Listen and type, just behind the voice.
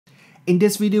In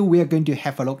this video, we are going to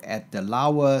have a look at the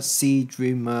Laowa Sea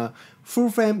Dreamer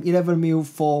full frame 11mm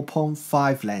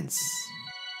 4.5 lens.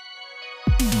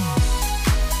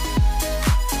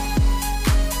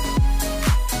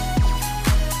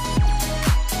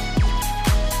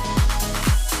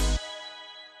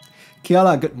 Kia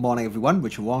ora, good morning everyone,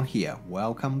 Richard Wong here.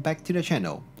 Welcome back to the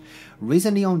channel.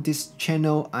 Recently on this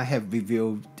channel, I have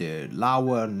reviewed the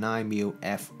Laowa 9mm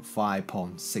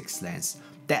f5.6 lens.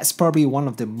 That's probably one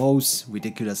of the most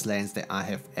ridiculous lens that I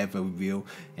have ever reviewed,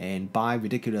 and by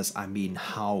ridiculous I mean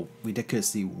how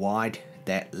ridiculously wide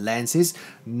that lens is.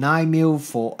 9mm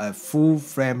for a full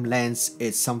frame lens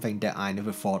is something that I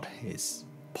never thought is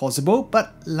possible,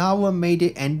 but Laowa made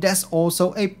it, and that's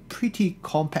also a pretty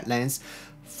compact lens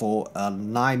for a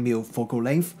 9mm focal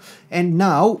length. And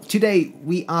now today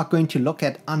we are going to look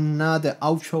at another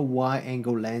ultra wide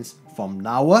angle lens from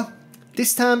Laowa.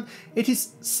 This time it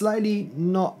is slightly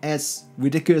not as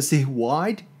ridiculously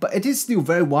wide, but it is still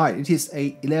very wide. It is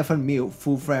a 11mm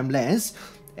full frame lens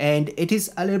and it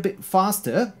is a little bit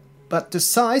faster, but the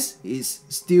size is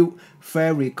still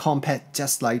very compact,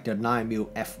 just like the 9mm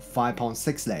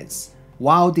f5.6 lens.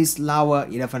 While this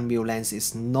Laowa 11mm lens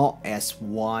is not as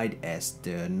wide as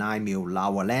the 9mm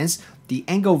Laowa lens, the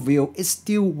angle of view is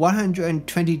still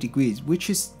 120 degrees,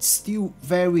 which is still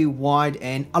very wide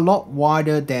and a lot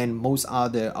wider than most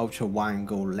other ultra wide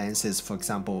angle lenses, for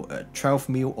example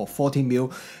 12mm or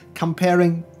 14mm.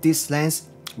 Comparing this lens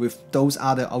with those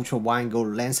other ultra wide angle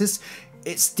lenses,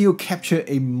 it still captures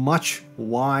a much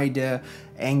wider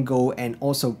angle and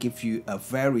also gives you a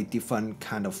very different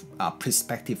kind of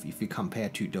perspective if you compare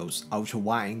to those ultra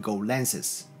wide angle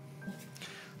lenses.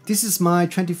 This is my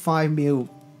 25mm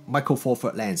micro four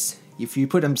thirds lens. If you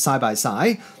put them side by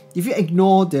side, if you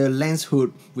ignore the lens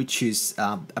hood, which is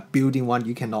a built-in one,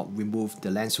 you cannot remove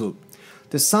the lens hood.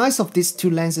 The size of these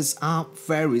two lenses are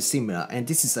very similar, and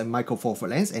this is a micro four thirds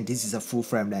lens and this is a full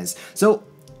frame lens. So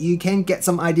you can get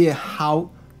some idea how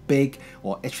big,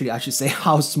 or actually I should say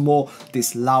how small,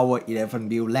 this Laowa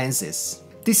 11mm lens is.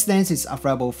 This lens is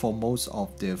available for most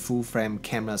of the full frame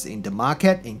cameras in the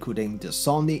market, including the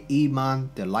Sony E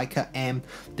mount, the Leica M,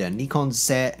 the Nikon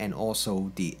Z, and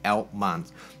also the L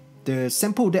mount. The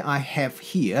sample that I have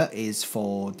here is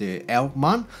for the L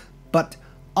mount, but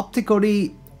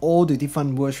optically all the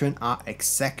different versions are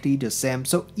exactly the same.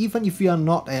 So even if you are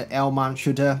not an L mount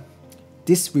shooter,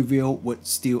 this review would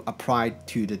still apply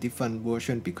to the different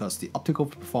version, because the optical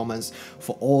performance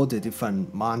for all the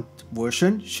different mount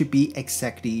versions should be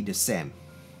exactly the same.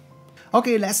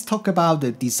 Okay, let's talk about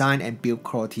the design and build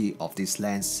quality of this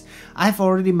lens. I've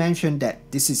already mentioned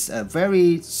that this is a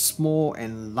very small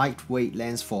and lightweight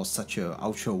lens for such a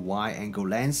ultra wide angle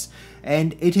lens,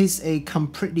 and it is a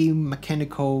completely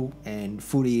mechanical and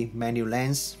fully manual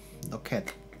lens. Look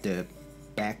at the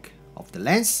back of the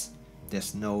lens.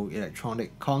 There's no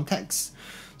electronic contacts.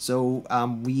 So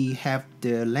we have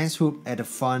the lens hood at the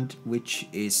front, which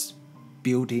is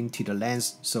built into the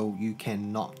lens, so you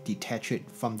cannot detach it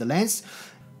from the lens.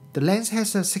 The lens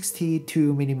has a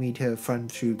 62mm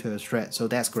front filter thread, so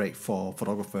that's great for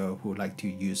photographers who like to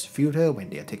use filter when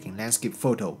they are taking landscape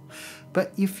photo.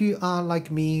 But if you are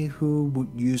like me who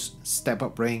would use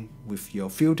step-up ring with your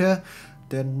filter,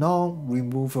 the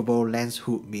non-removable lens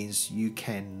hood means you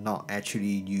cannot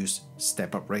actually use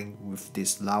step-up ring with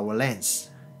this Laowa lens.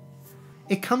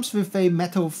 It comes with a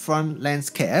metal front lens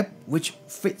cap, which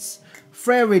fits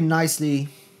very nicely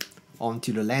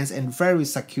onto the lens and very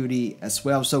securely as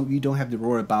well, so you don't have to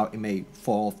worry about it may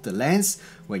fall off the lens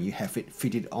when you have it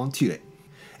fitted onto it.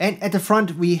 And at the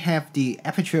front we have the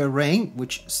aperture range,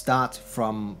 which starts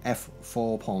from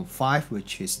f4.5,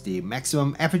 which is the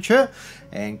maximum aperture,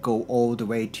 and go all the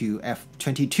way to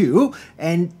f22.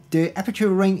 And the aperture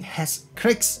range has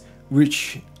clicks,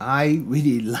 which I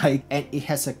really like, and it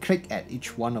has a click at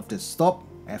each one of the stop: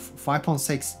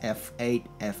 f5.6, f8,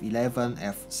 f11,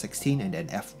 f16, and then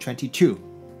f22.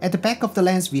 At the back of the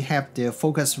lens we have the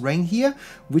focus ring here,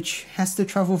 which has the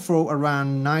travel flow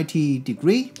around 90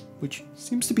 degrees, which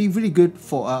seems to be really good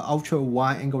for an ultra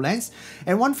wide angle lens.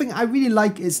 And one thing I really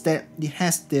like is that it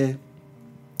has the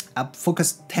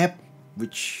focus tab,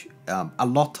 which a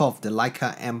lot of the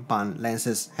Leica M mount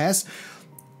lenses has.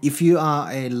 If you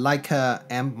are a Leica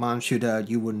M mount shooter,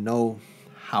 you will know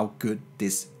how good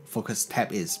this focus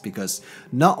tab is, because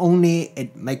not only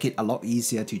it makes it a lot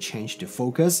easier to change the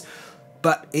focus,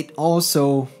 but it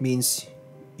also means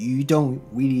you don't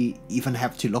really even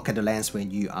have to look at the lens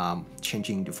when you are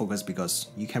changing the focus, because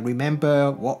you can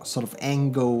remember what sort of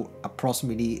angle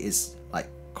approximately is like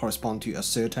correspond to a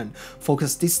certain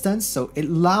focus distance. So it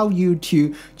allows you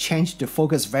to change the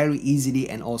focus very easily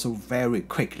and also very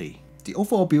quickly. The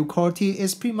overall build quality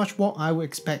is pretty much what I would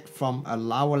expect from a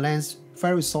Laowa lens,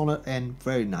 very solid and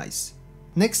very nice.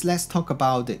 Next, let's talk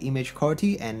about the image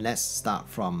quality, and let's start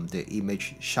from the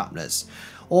image sharpness.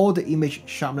 All the image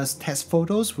sharpness test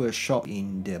photos were shot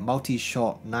in the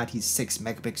multi-shot 96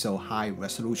 megapixel high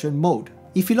resolution mode.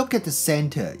 If you look at the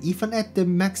center, even at the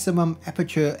maximum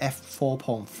aperture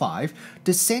f4.5,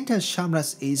 the center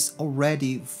sharpness is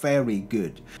already very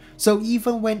good. So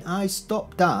even when I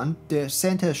stop down, the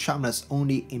center sharpness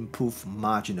only improved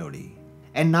marginally.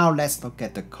 And now let's look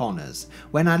at the corners.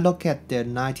 When I look at the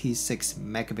 96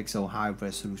 megapixel high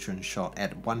resolution shot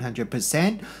at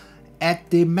 100%, at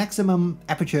the maximum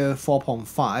aperture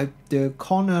 4.5, the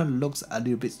corner looks a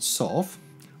little bit soft.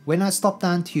 When I stop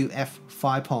down to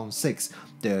f5.6,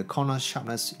 the corner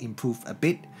sharpness improved a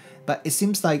bit, but it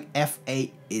seems like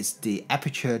f8 is the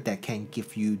aperture that can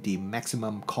give you the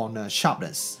maximum corner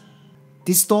sharpness.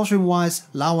 Distortion-wise,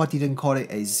 Laowa didn't call it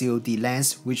a ZOD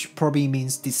lens, which probably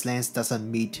means this lens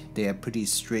doesn't meet their pretty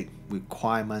strict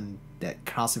requirement that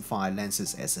classify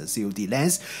lenses as a ZOD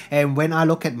lens. And when I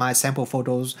look at my sample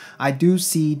photos, I do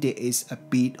see there is a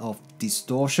bit of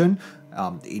distortion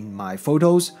in my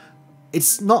photos.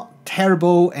 It's not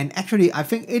terrible, and actually I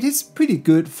think it is pretty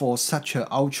good for such an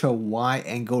ultra wide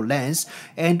angle lens.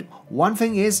 And one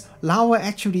thing is, Laowa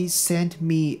actually sent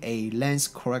me a lens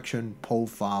correction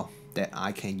profile that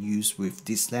I can use with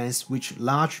this lens, which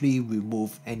largely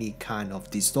remove any kind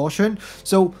of distortion.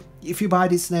 So if you buy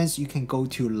this lens, you can go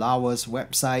to Laowa's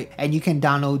website and you can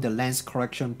download the lens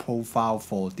correction profile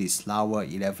for this Laowa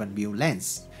 11mm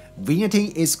lens.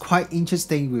 Vignetting is quite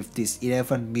interesting with this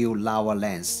 11mm Laowa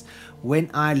lens.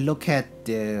 When I look at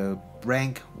the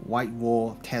blank white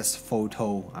wall test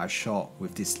photo I shot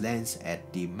with this lens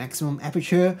at the maximum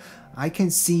aperture, I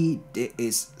can see there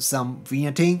is some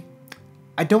vignetting.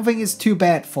 I don't think it's too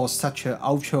bad for such an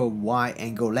ultra wide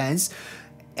angle lens.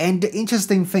 And the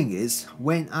interesting thing is,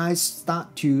 when I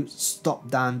start to stop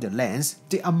down the lens,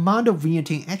 the amount of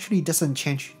vignetting actually doesn't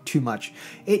change too much.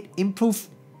 It improves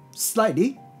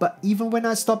slightly, but even when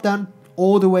I stop down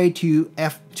all the way to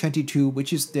f22,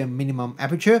 which is the minimum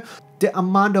aperture, the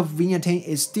amount of vignetting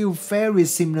is still very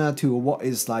similar to what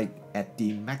is like at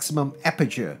the maximum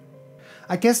aperture.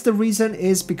 I guess the reason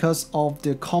is because of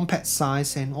the compact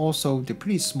size and also the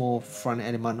pretty small front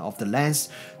element of the lens.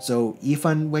 So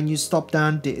even when you stop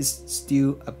down, there is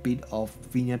still a bit of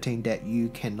vignetting that you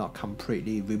cannot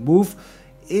completely remove.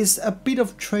 It's a bit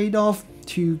of trade-off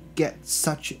to get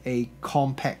such a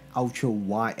compact ultra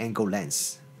wide angle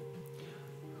lens.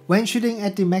 When shooting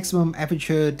at the maximum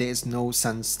aperture, there is no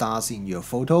sun stars in your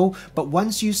photo, but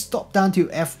once you stop down to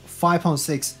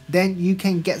f5.6, then you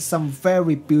can get some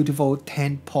very beautiful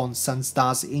 10-point sun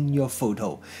stars in your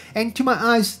photo. And to my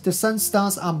eyes, the sun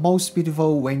stars are most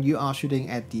beautiful when you are shooting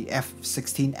at the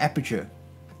f16 aperture.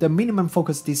 The minimum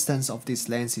focus distance of this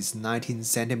lens is 19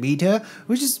 cm,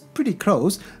 which is pretty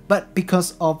close, but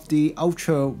because of the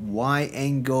ultra wide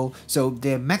angle, so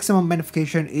the maximum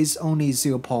magnification is only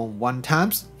 0.1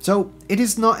 times. So it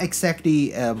is not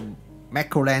exactly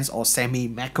macro lens or semi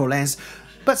macro lens,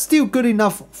 but still good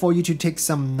enough for you to take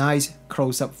some nice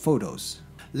close-up photos.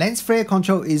 Lens flare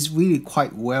control is really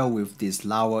quite well with this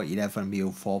Laowa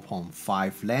 11mm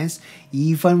 4.5 lens.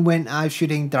 Even when I'm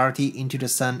shooting directly into the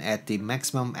sun at the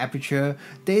maximum aperture,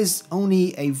 there is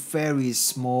only a very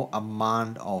small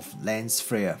amount of lens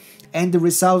flare. And the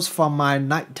results from my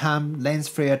nighttime lens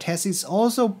flare test is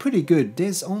also pretty good.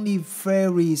 There's only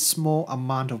very small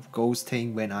amount of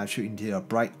ghosting when I shoot into a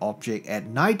bright object at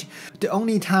night. The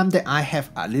only time that I have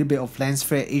a little bit of lens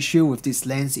flare issue with this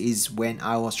lens is when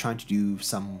I was trying to do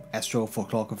some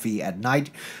astrophotography at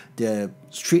night. The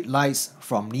street lights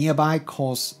from nearby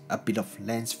cause a bit of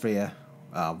lens flare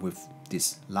with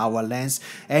this Laowa lens,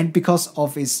 and because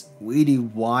of its really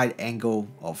wide angle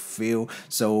of view,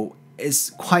 so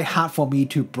it's quite hard for me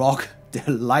to block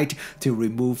the light to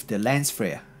remove the lens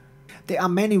flare. There are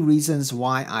many reasons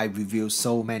why I review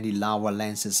so many Laowa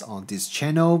lenses on this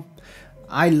channel.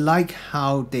 I like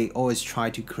how they always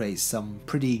try to create some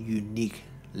pretty unique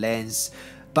lens,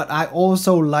 but I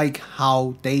also like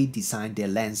how they design their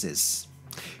lenses.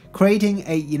 Creating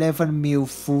a 11mm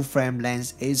full frame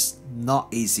lens is not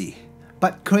easy,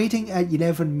 but creating a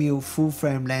 11mm full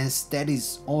frame lens that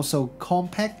is also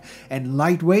compact and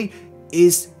lightweight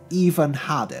is even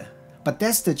harder. But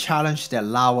that's the challenge that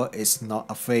Laowa is not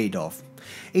afraid of.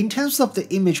 In terms of the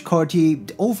image quality,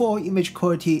 the overall image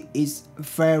quality is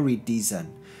very decent.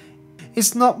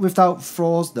 It's not without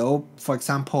flaws though. For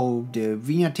example, the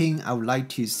vignetting, I would like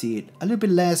to see it a little bit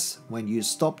less when you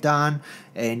stop down,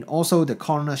 and also the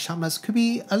corner sharpness could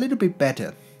be a little bit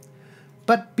better.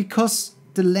 But because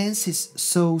the lens is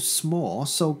so small,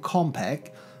 so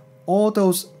compact, all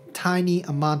those tiny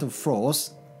amount of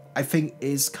flaws, I think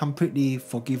is completely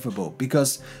forgivable,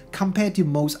 because compared to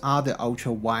most other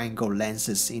ultra wide angle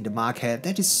lenses in the market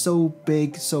that is so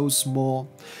big, so small,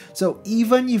 so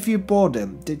even if you bought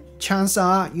them, the chances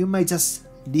are you may just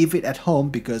leave it at home,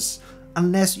 because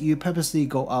unless you purposely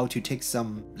go out to take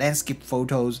some landscape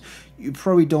photos, you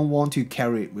probably don't want to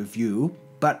carry it with you.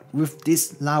 But with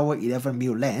this Laowa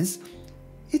 11mm lens,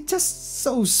 it's just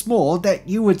so small that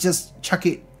you would just chuck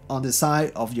it on the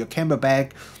side of your camera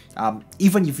bag,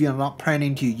 even if you're not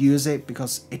planning to use it,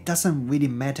 because it doesn't really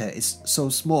matter, it's so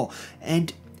small.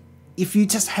 And if you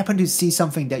just happen to see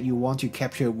something that you want to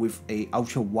capture with a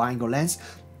ultra wide angle lens,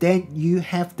 then you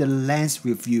have the lens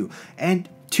with you. And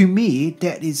to me,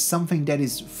 that is something that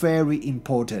is very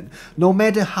important. No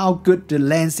matter how good the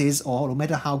lens is, or no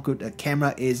matter how good the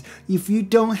camera is, if you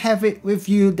don't have it with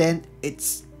you, then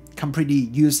it's completely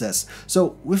useless.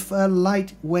 So with a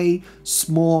lightweight,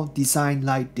 small design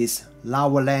like this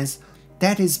Laowa lens,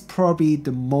 that is probably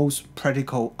the most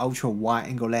practical ultra wide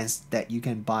angle lens that you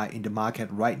can buy in the market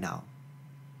right now.